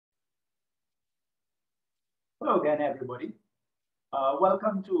Hello again, everybody.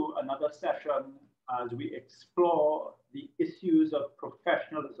 Welcome to another session as we explore the issues of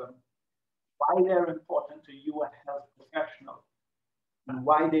professionalism, why they're important to you as health professional, and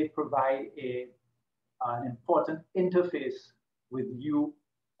why they provide an important interface with you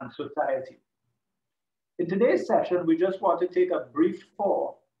and society. In today's session, we just want to take a brief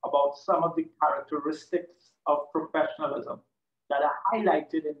tour about some of the characteristics of professionalism that are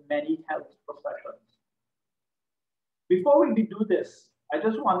highlighted in many health professions. Before we do this, I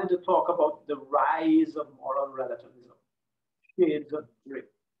just wanted to talk about the rise of moral relativism, shades of gray.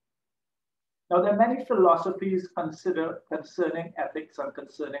 Now, there are many philosophies concerning ethics and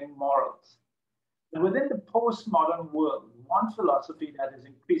concerning morals. And within the postmodern world, one philosophy that is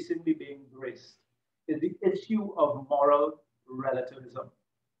increasingly being embraced is the issue of moral relativism.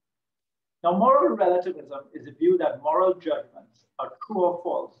 Now, moral relativism is a view that moral judgments are true or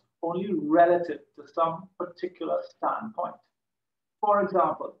false only relative to some particular standpoint. For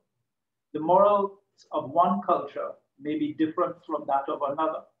example, the morals of one culture may be different from that of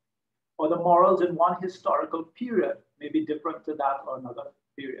another, or the morals in one historical period may be different to that of another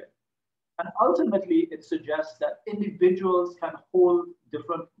period. And ultimately, it suggests that individuals can hold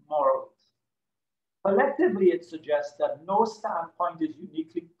different morals. Collectively, it suggests that no standpoint is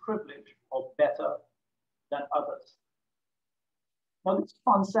uniquely privileged or better than others. Now, this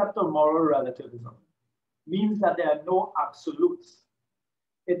concept of moral relativism means that there are no absolutes.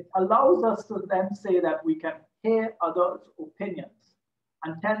 It allows us to then say that we can hear others' opinions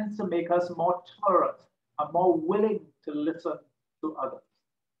and tends to make us more tolerant and more willing to listen to others.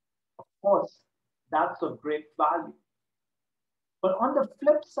 Of course, that's of great value. But on the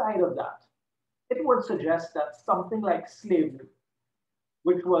flip side of that, it would suggest that something like slavery,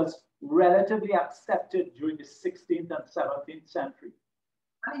 which was relatively accepted during the 16th and 17th century,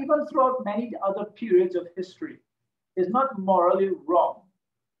 and even throughout many other periods of history, is not morally wrong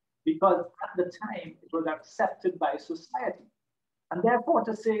because at the time it was accepted by society. And therefore,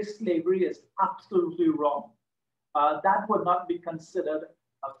 to say slavery is absolutely wrong, that would not be considered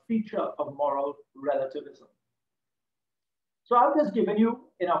a feature of moral relativism. So I've just given you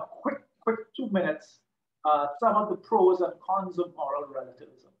in a quick 2 minutes some of the pros and cons of moral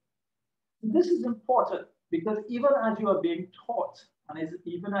relativism. This is important because even as you are being taught and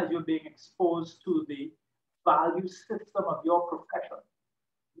even as you're being exposed to the value system of your profession,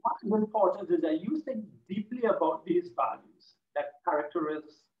 what is important is that you think deeply about these values that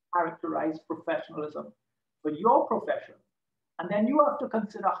characterize professionalism for your profession. And then you have to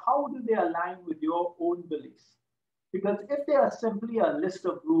consider how do they align with your own beliefs. Because if they are simply a list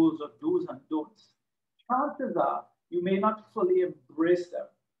of rules of do's and don'ts, chances are you may not fully embrace them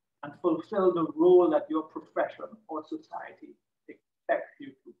and fulfill the role that your profession or society expects you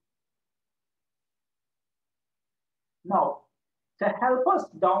to. Now, to help us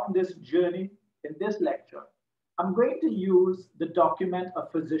down this journey in this lecture, I'm going to use the document A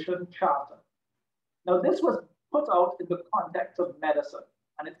Physician Charter. Now, this was put out in the context of medicine,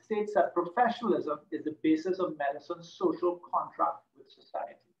 and it states that professionalism is the basis of medicine's social contract with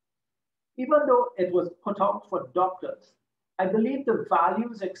society. Even though it was put out for doctors, I believe the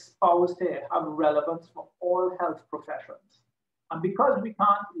values espoused here have relevance for all health professions. And because we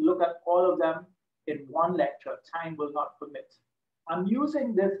can't look at all of them in one lecture, time will not permit. I'm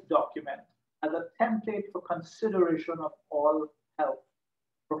using this document as a template for consideration of all health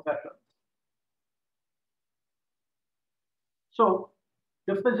professions. So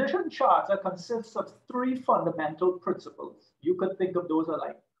the Physician Charter consists of 3 fundamental principles. You could think of those as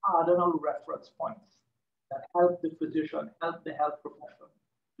like cardinal reference points that help the physician, help the health profession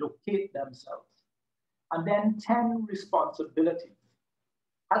locate themselves. And then 10 responsibilities.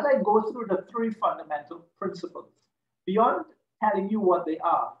 As I go through the 3 fundamental principles, beyond telling you what they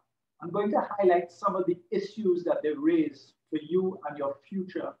are, I'm going to highlight some of the issues that they raise for you and your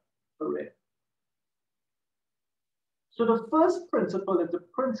future career. So the first principle is the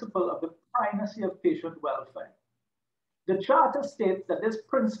principle of the primacy of patient welfare. The Charter states that this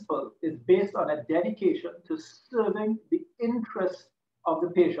principle is based on a dedication to serving the interests of the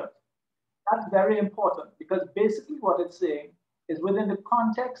patient. That's very important because basically what it's saying is within the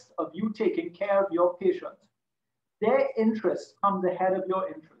context of you taking care of your patient, their interests comes ahead of your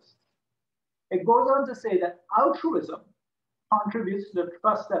interests. It goes on to say that altruism contributes to the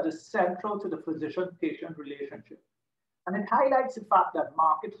trust that is central to the physician-patient relationship. And it highlights the fact that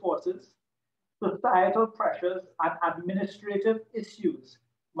market forces, societal pressures, and administrative issues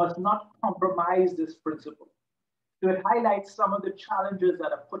must not compromise this principle. So it highlights some of the challenges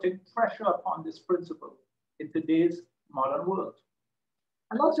that are putting pressure upon this principle in today's modern world.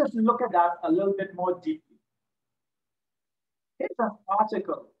 And let's just look at that a little bit more deeply. Here's an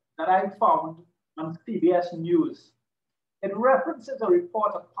article that I found on CBS News. It references a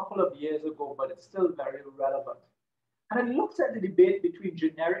report a couple of years ago, but it's still very relevant. And it looks at the debate between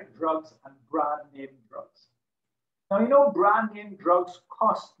generic drugs and brand name drugs. Now, you know, brand name drugs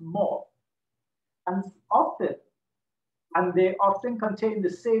cost more and they often contain the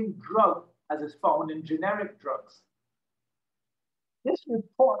same drug as is found in generic drugs. This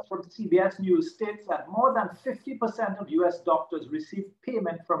report from CBS News states that more than 50% of US doctors receive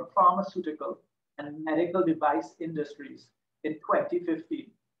payment from pharmaceutical and medical device industries in 2015,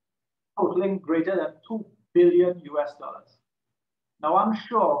 totaling greater than $2 billion US. Now, I'm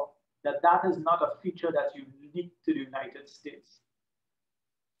sure that that is not a feature that's unique to the United States.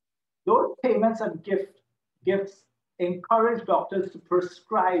 Those payments and gifts encourage doctors to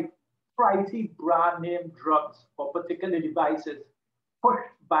prescribe pricey brand name drugs for particular devices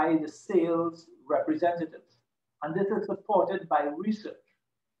pushed by the sales representatives. And this is supported by research.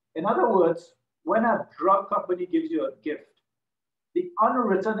 In other words, when a drug company gives you a gift, the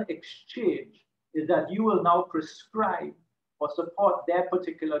unwritten exchange is that you will now prescribe or support their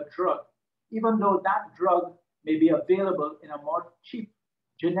particular drug, even though that drug may be available in a more cheap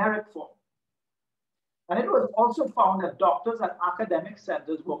generic form. And it was also found that doctors at academic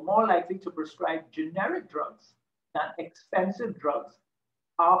centers were more likely to prescribe generic drugs than expensive drugs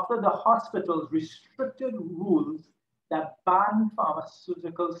after the hospitals restricted rules that banned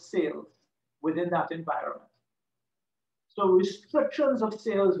pharmaceutical sales within that environment. So restrictions of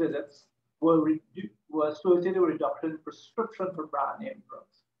sales visits were associated with reduction in prescription for brand name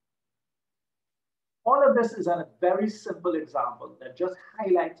drugs. All of this is a very simple example that just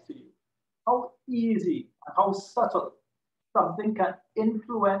highlights to you how easy and how subtle something can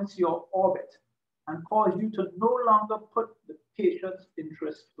influence your orbit and cause you to no longer put the patient's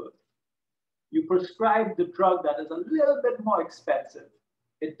interest first. You prescribe the drug that is a little bit more expensive.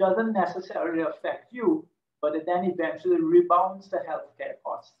 It doesn't necessarily affect you, but it then eventually rebounds to healthcare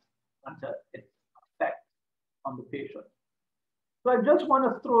costs and to its effect on the patient. So I just want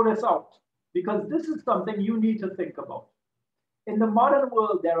to throw this out because this is something you need to think about. In the modern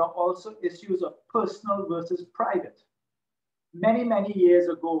world, there are also issues of personal versus private. Many, many years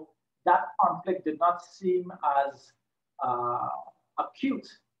ago, that conflict did not seem as acute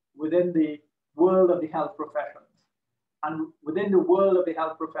within the world of the health professions. And within the world of the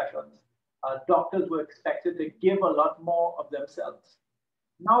health professions, doctors were expected to give a lot more of themselves.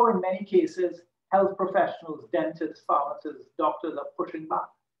 Now, in many cases, health professionals, dentists, pharmacists, doctors are pushing back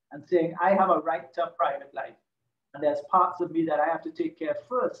and saying, I have a right to a private life. And there's parts of me that I have to take care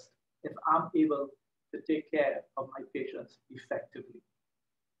first if I'm able to take care of my patients effectively.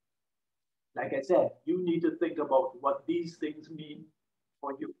 Like I said, you need to think about what these things mean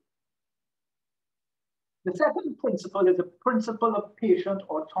for you. The second principle is the principle of patient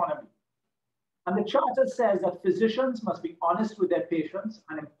autonomy. And the charter says that physicians must be honest with their patients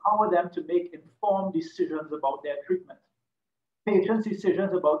and empower them to make informed decisions about their treatment. Patients'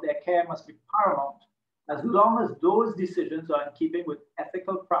 decisions about their care must be paramount, as long as those decisions are in keeping with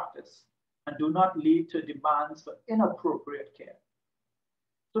ethical practice and do not lead to demands for inappropriate care.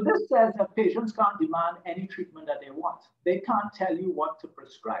 So this says that patients can't demand any treatment that they want. They can't tell you what to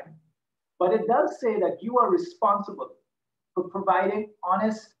prescribe. But it does say that you are responsible for providing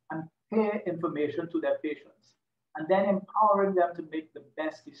honest and clear information to their patients and then empowering them to make the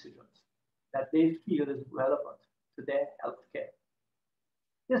best decisions that they feel is relevant to their health care.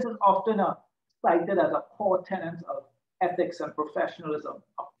 This is often cited as a core tenet of ethics and professionalism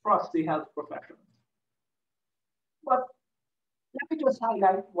across the health professions. But let me just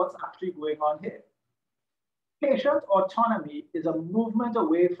highlight what's actually going on here. Patient autonomy is a movement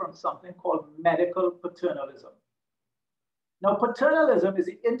away from something called medical paternalism. Now, paternalism is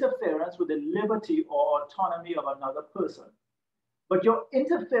the interference with the liberty or autonomy of another person. But you're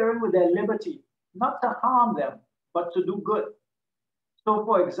interfering with their liberty, not to harm them, but to do good. So,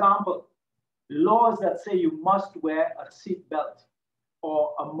 for example, laws that say you must wear a seatbelt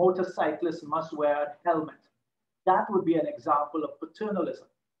or a motorcyclist must wear a helmet, that would be an example of paternalism.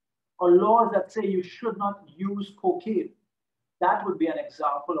 Or laws that say you should not use cocaine, that would be an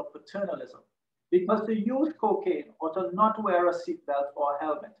example of paternalism. Because to use cocaine or to not wear a seatbelt or a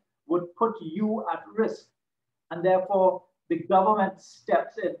helmet would put you at risk. And therefore, the government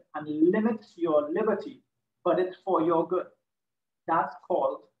steps in and limits your liberty, but it's for your good. That's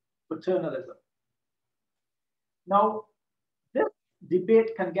called paternalism. Now, this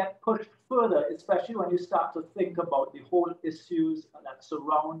debate can get pushed further, especially when you start to think about the whole issues that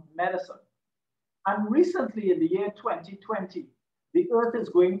surround medicine. And recently, in the year 2020, the earth is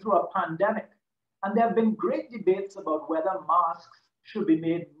going through a pandemic. And there have been great debates about whether masks should be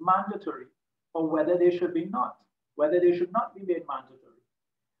made mandatory or whether they should be not, whether they should not be made mandatory.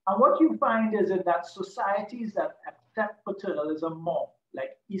 And what you find is that societies that accept paternalism more,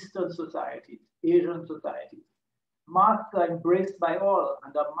 like Eastern societies, Asian societies, masks are embraced by all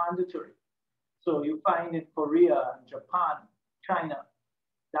and are mandatory. So you find in Korea, Japan, China,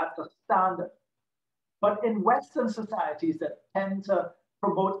 that's a standard. But in Western societies that tend to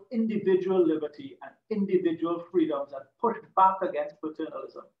promote individual liberty and individual freedoms and push back against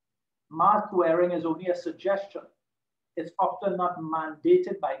paternalism, mask wearing is only a suggestion. It's often not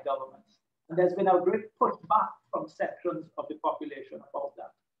mandated by governments. And there's been a great pushback from sections of the population about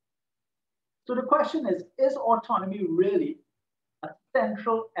that. So the question is autonomy really a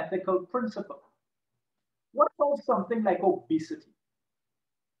central ethical principle? What about something like obesity?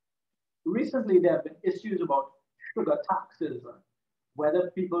 Recently, there have been issues about sugar taxes and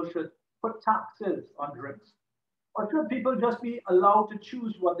whether people should put taxes on drinks, or should people just be allowed to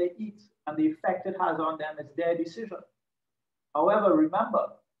choose what they eat and the effect it has on them is their decision. However, remember,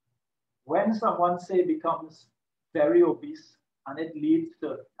 when someone, say, becomes very obese and it leads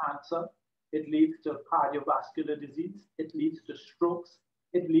to cancer, it leads to cardiovascular disease, it leads to strokes,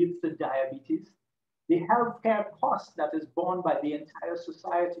 it leads to diabetes, the healthcare cost that is borne by the entire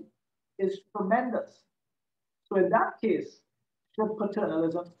society is tremendous. So in that case, should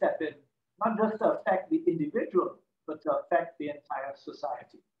paternalism step in, not just to affect the individual, but to affect the entire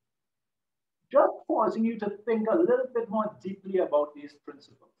society? Just causing you to think a little bit more deeply about these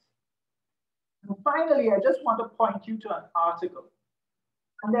principles. And finally, I just want to point you to an article.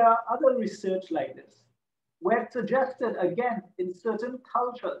 And there are other research like this, where it suggested, again, in certain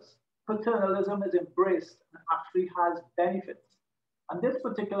cultures, paternalism is embraced and actually has benefits. And this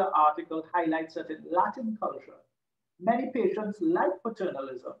particular article highlights that in Latin culture, many patients like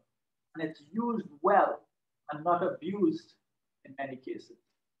paternalism, and it's used well and not abused in many cases.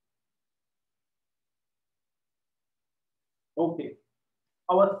 Okay,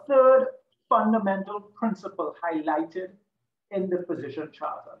 our third fundamental principle highlighted in the Physician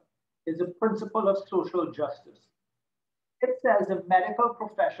Charter is the principle of social justice. It says the medical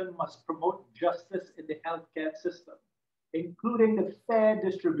profession must promote justice in the healthcare system, including the fair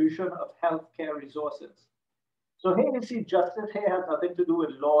distribution of healthcare resources. So here you see justice here has nothing to do with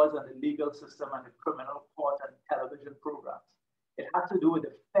laws and the legal system and the criminal court and television programs. It has to do with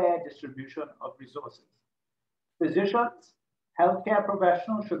the fair distribution of resources. Physicians, healthcare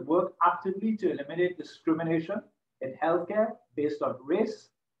professionals should work actively to eliminate discrimination in healthcare based on race,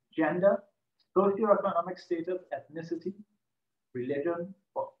 gender, socioeconomic status, ethnicity, religion,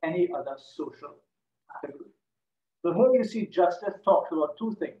 or any other social category. So here you see justice talks about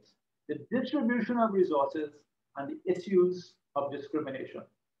two things, the distribution of resources and the issues of discrimination.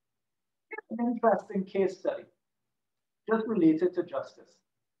 Here's an interesting case study, just related to justice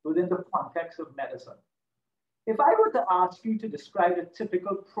within the context of medicine. If I were to ask you to describe a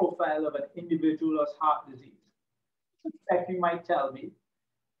typical profile of an individual with heart disease, I suspect you might tell me,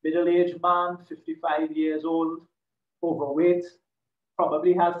 middle-aged man, 55 years old, overweight,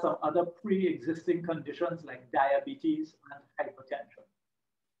 probably has some other pre-existing conditions like diabetes and hypertension.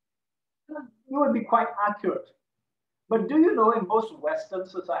 You would be quite accurate. But do you know in most Western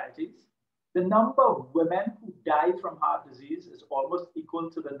societies, the number of women who die from heart disease is almost equal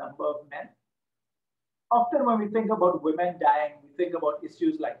to the number of men? Often when we think about women dying, we think about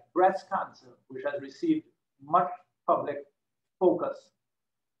issues like breast cancer, which has received much public focus.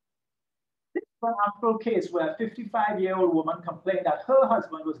 This is an actual case where a 55-year-old woman complained that her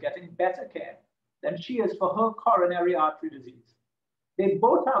husband was getting better care than she is for her coronary artery disease. They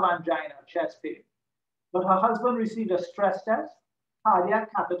both have angina, chest pain, but her husband received a stress test, cardiac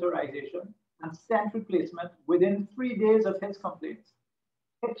catheterization, and stent replacement within 3 days of his complaints.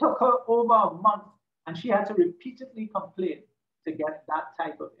 It took her over a month, and she had to repeatedly complain to get that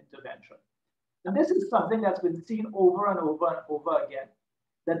type of intervention. And this is something that's been seen over and over and over again,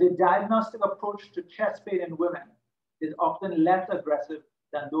 that the diagnostic approach to chest pain in women is often less aggressive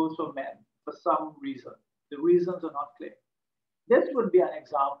than those for men for some reason. The reasons are not clear. This would be an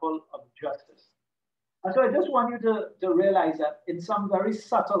example of justice. And so I just want you to realize that in some very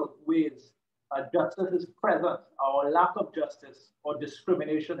subtle ways, justice is present, or lack of justice or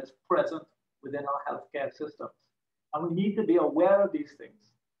discrimination is present within our healthcare systems. And we need to be aware of these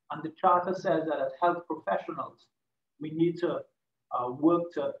things. And the Charter says that as health professionals, we need to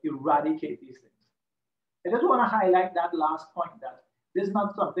work to eradicate these things. I just want to highlight that last point, that this is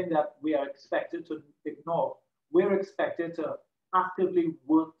not something that we are expected to ignore. We're expected to actively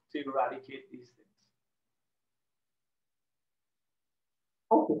work to eradicate these things.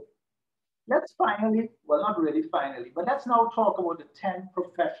 Okay, Let's finally, well, not really finally, but let's now talk about the 10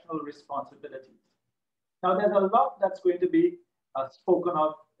 professional responsibilities. Now, there's a lot that's going to be spoken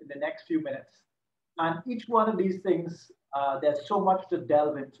of in the next few minutes. And each one of these things, there's so much to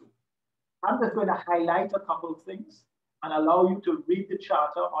delve into. I'm just going to highlight a couple of things and allow you to read the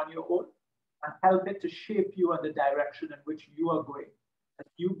charter on your own and help it to shape you in the direction in which you are going as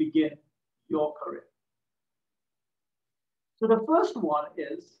you begin your career. So the first one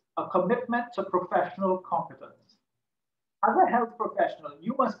is a commitment to professional competence. As a health professional,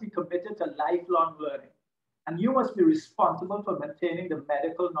 you must be committed to lifelong learning, and you must be responsible for maintaining the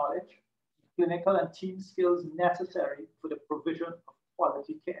medical knowledge, clinical and team skills necessary for the provision of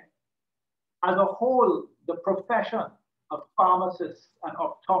quality care. As a whole, the profession of pharmacists and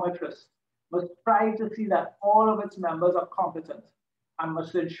optometrists must strive to see that all of its members are competent and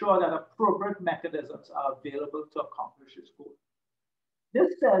must ensure that appropriate mechanisms are available to accomplish its goal.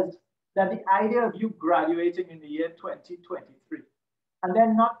 This says that the idea of you graduating in the year 2023 and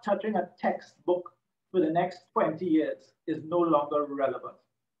then not touching a textbook for the next 20 years is no longer relevant.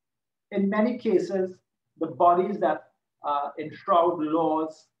 In many cases, the bodies that enshroud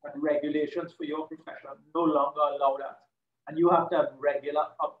laws and regulations for your profession no longer allow that. And you have to have regular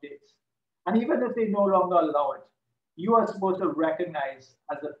updates. And even if they no longer allow it, you are supposed to recognize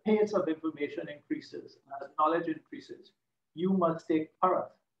as the pace of information increases, as knowledge increases, you must stay current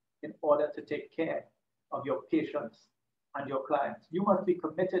in order to take care of your patients and your clients. You must be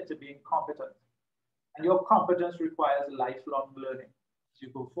committed to being competent. And your competence requires lifelong learning as you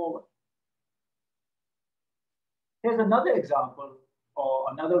go forward. Here's another example or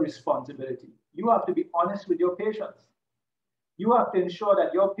another responsibility. You have to be honest with your patients. You have to ensure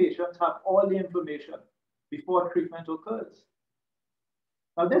that your patients have all the information before treatment occurs.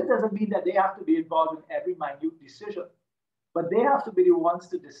 Now, this doesn't mean that they have to be involved in every minute decision, but they have to be the ones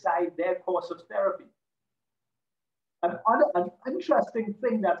to decide their course of therapy. An interesting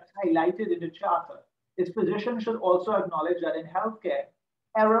thing that's highlighted in the charter is physicians should also acknowledge that in healthcare,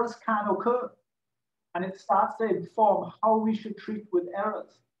 errors can occur. And it starts to inform how we should treat with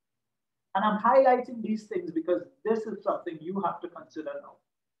errors. And I'm highlighting these things because this is something you have to consider now.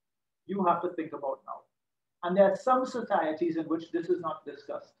 You have to think about now. And there are some societies in which this is not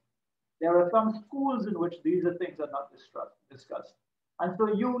discussed. There are some schools in which these things are not discussed. And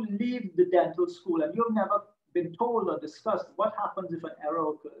so you leave the dental school and you've never been told or discussed what happens if an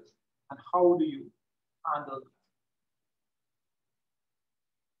error occurs and how do you handle it.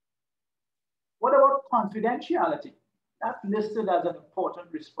 What about confidentiality? That's listed as an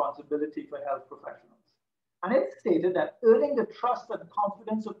important responsibility for health professionals. And it's stated that earning the trust and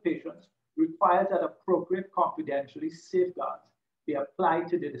confidence of patients requires that appropriate confidentiality safeguards be applied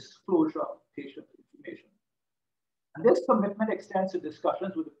to the disclosure of patient information. And this commitment extends to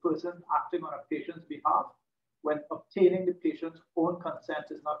discussions with the person acting on a patient's behalf when obtaining the patient's own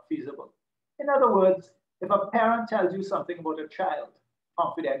consent is not feasible. In other words, if a parent tells you something about a child,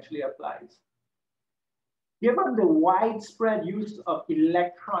 confidentially applies. Given the widespread use of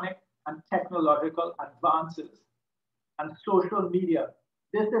electronic and technological advances and social media,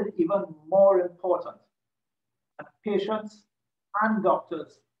 this is even more important. And patients and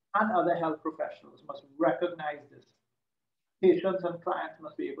doctors and other health professionals must recognize this. Patients and clients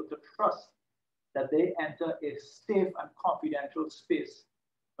must be able to trust that they enter a safe and confidential space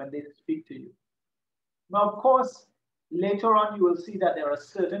when they speak to you. Now, of course, later on, you will see that there are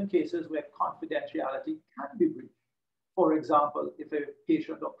certain cases where confidentiality can be breached. For example, if a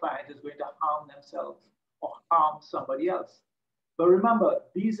patient or client is going to harm themselves or harm somebody else. But remember,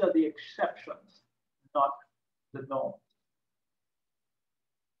 these are the exceptions, not the norms.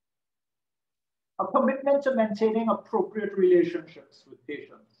 A commitment to maintaining appropriate relationships with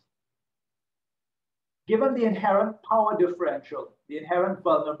patients. Given the inherent power differential, the inherent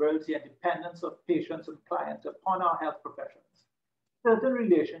vulnerability and dependence of patients and clients upon our health professions, certain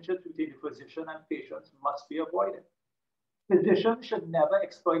relationships between the physician and patients must be avoided. Physicians should never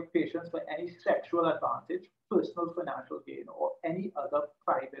exploit patients for any sexual advantage, personal financial gain, or any other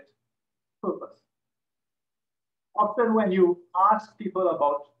private purpose. Often when you ask people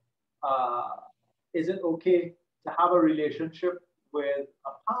about, is it okay to have a relationship with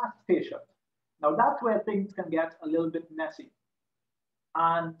a past patient? Now that's where things can get a little bit messy.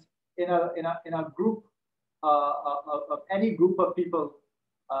 And in a group of any group of people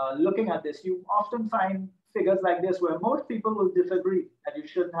looking at this, you often find figures like this where most people will disagree that you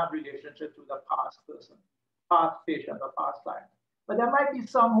shouldn't have relationships with a past person, past patient or past client. But there might be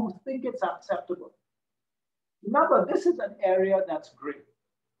some who think it's acceptable. Remember, this is an area that's gray.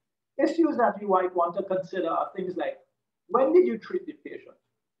 Issues that you might want to consider are things like, when did you treat the patient?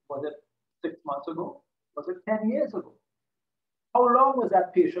 Was it months ago? Was it 10 years ago? How long was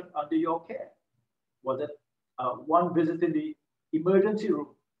that patient under your care? Was it one visit in the emergency room?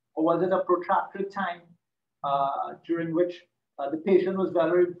 Or was it a protracted time during which the patient was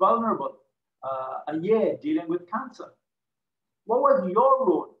very vulnerable, a year dealing with cancer? What was your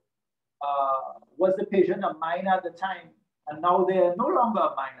role? Was the patient a minor at the time and now they are no longer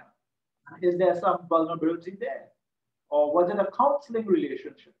a minor? Is there some vulnerability there? Or was it a counseling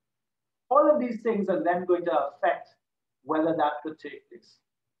relationship? All of these things are then going to affect whether that could take place.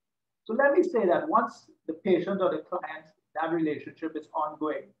 So let me say that once the patient or the client, that relationship is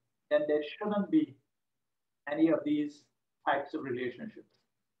ongoing, then there shouldn't be any of these types of relationships.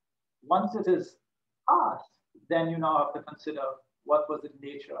 Once it is past, then you now have to consider what was the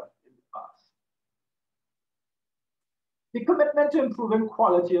nature in the past. The commitment to improving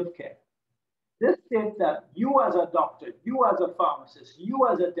quality of care. This states that you as a doctor, you as a pharmacist, you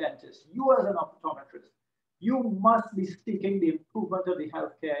as a dentist, you as an optometrist, you must be seeking the improvement of the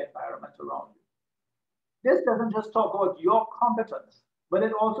healthcare environment around you. This doesn't just talk about your competence, but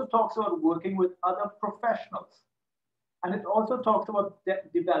it also talks about working with other professionals. And it also talks about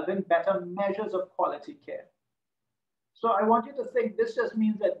developing better measures of quality care. So I want you to think this just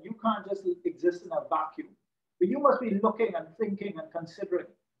means that you can't just exist in a vacuum, but you must be looking and thinking and considering,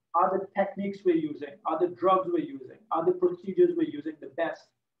 are the techniques we're using, are the drugs we're using, are the procedures we're using the best,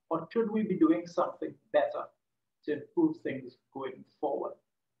 or should we be doing something better to improve things going forward?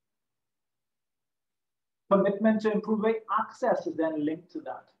 Commitment to improving access is then linked to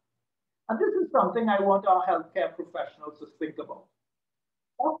that. And this is something I want our healthcare professionals to think about.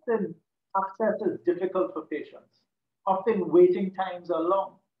 Often, access is difficult for patients. Often, waiting times are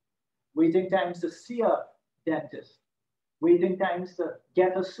long. Waiting times to see a dentist, waiting times to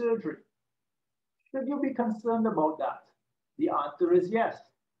get a surgery. Should you be concerned about that? The answer is yes.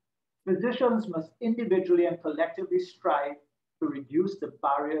 Physicians must individually and collectively strive to reduce the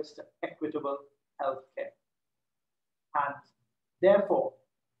barriers to equitable healthcare. And therefore,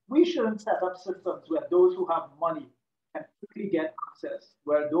 we shouldn't set up systems where those who have money can quickly get access,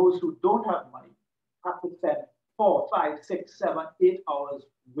 where those who don't have money have to spend 4, 5, 6, 7, 8 hours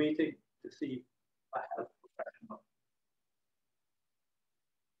waiting to see a health professional.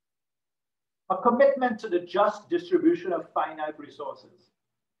 A commitment to the just distribution of finite resources.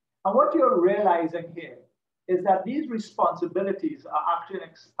 And what you're realizing here is that these responsibilities are actually an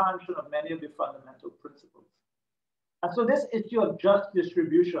expansion of many of the fundamental principles. And so this issue of just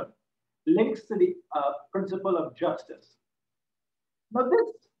distribution links to the principle of justice. Now this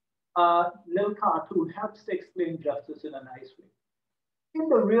little cartoon helps to explain justice in a nice way. In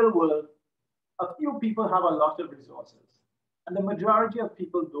the real world, a few people have a lot of resources, and the majority of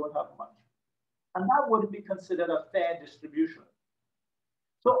people don't have much. And that wouldn't be considered a fair distribution.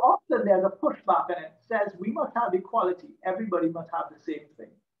 So often there's a pushback and it says we must have equality, everybody must have the same thing.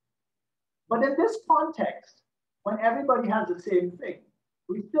 But in this context, when everybody has the same thing,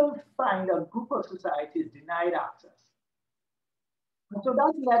 we still find a group of societies denied access. And so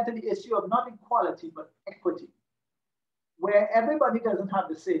that's led to the issue of not equality, but equity, where everybody doesn't have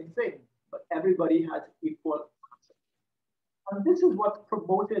the same thing, but everybody has equal access. And this is what's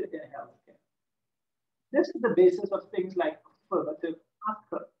promoted in healthcare. This is the basis of things like affirmative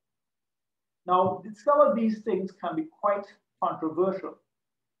action. Now, some of these things can be quite controversial.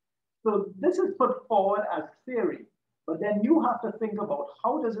 So this is put forward as theory, but then you have to think about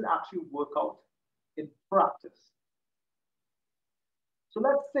how does it actually work out in practice. So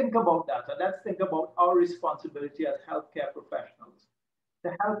let's think about that, and let's think about our responsibility as healthcare professionals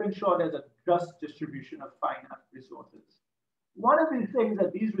to help ensure there's a just distribution of finite resources. One of the things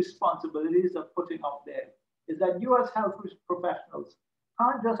that these responsibilities are putting out there is that you as health professionals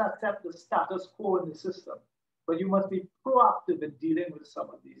can't just accept the status quo in the system, but you must be proactive in dealing with some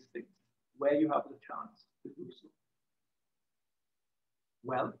of these things where you have the chance to do so.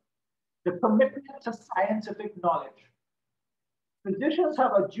 Well, the commitment to scientific knowledge. Physicians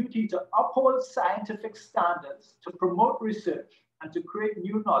have a duty to uphold scientific standards, to promote research, and to create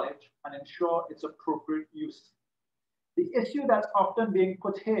new knowledge and ensure its appropriate use. The issue that's often being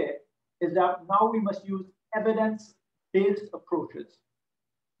put here is that now we must use evidence-based approaches.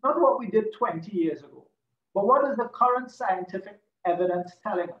 Not what we did 20 years ago, but what is the current scientific evidence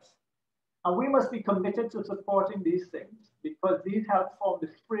telling us? And we must be committed to supporting these things because these help form the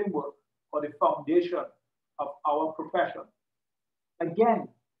framework or the foundation of our profession. Again,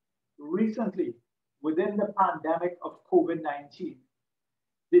 recently, within the pandemic of COVID-19,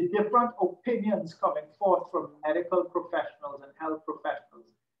 the different opinions coming forth from medical professionals and health professionals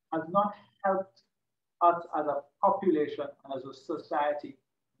has not helped us as a population and as a society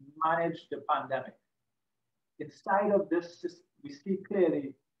manage the pandemic. Inside of this, we see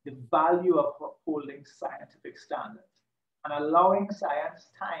clearly the value of upholding scientific standards and allowing science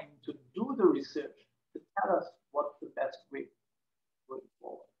time to do the research to tell us what's the best way going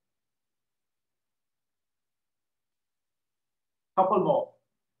forward. Couple more.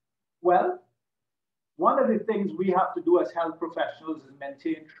 Well, one of the things we have to do as health professionals is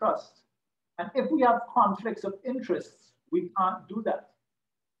maintain trust. And if we have conflicts of interests, we can't do that.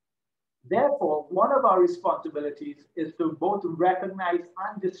 Therefore, one of our responsibilities is to both recognize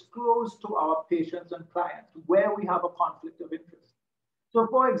and disclose to our patients and clients where we have a conflict of interest. So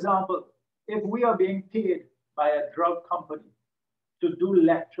for example, if we are being paid by a drug company to do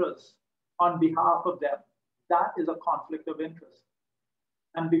lectures on behalf of them, that is a conflict of interest.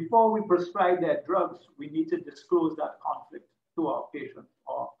 And before we prescribe their drugs, we need to disclose that conflict to our patients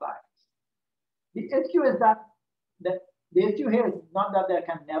or our clients. The issue is that the issue here is not that there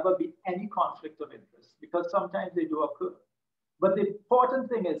can never be any conflict of interest, because sometimes they do occur. But the important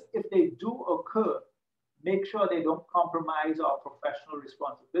thing is, if they do occur, make sure they don't compromise our professional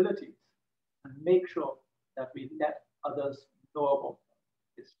responsibilities, and make sure that we let others know about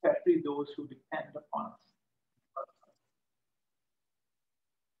them, especially those who depend upon us.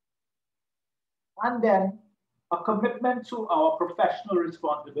 And then a commitment to our professional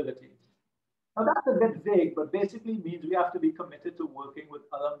responsibilities. Now that's a bit vague, but basically means we have to be committed to working with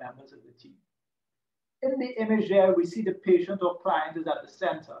other members of the team. In the image there, we see the patient or client is at the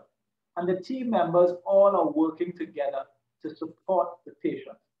center, and the team members all are working together to support the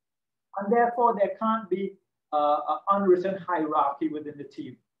patient. And therefore, there can't be an unwritten hierarchy within the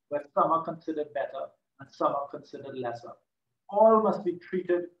team, where some are considered better and some are considered lesser. All must be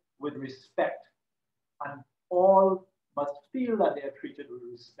treated with respect, and all must feel that they are treated with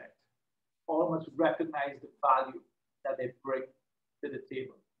respect. All must recognize the value that they bring to the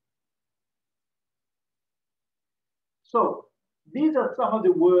table. So these are some of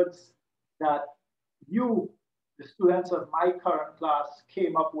the words that you, the students of my current class,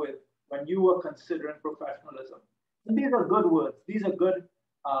 came up with when you were considering professionalism. And these are good words. These are good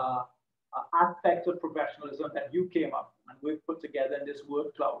aspects of professionalism that you came up and we've put together in this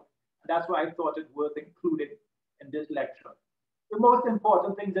word cloud. And that's why I thought it worth including in this lecture. The most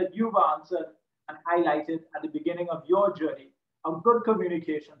important things that you've answered and highlighted at the beginning of your journey are good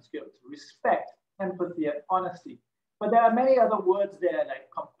communication skills, respect, empathy, and honesty. But there are many other words there like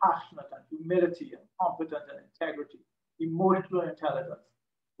compassionate and humility and competent and integrity, emotional intelligence,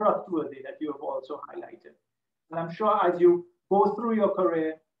 trustworthy that you have also highlighted. And I'm sure as you go through your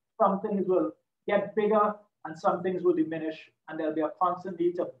career, some things will get bigger and some things will diminish, and there'll be a constant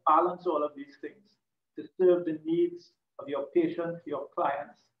need to balance all of these things to serve the needs of your patients, your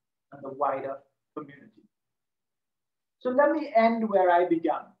clients, and the wider community. So let me end where I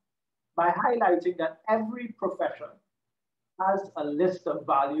began, by highlighting that every profession has a list of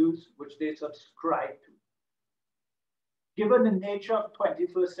values which they subscribe to. Given the nature of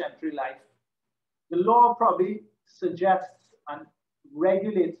 21st century life, the law probably suggests and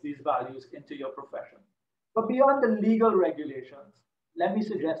regulates these values into your profession. But beyond the legal regulations, let me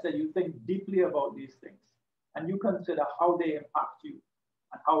suggest that you think deeply about these things and you consider how they impact you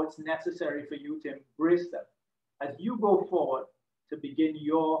and how it's necessary for you to embrace them as you go forward to begin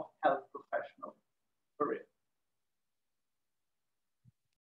your health professional career.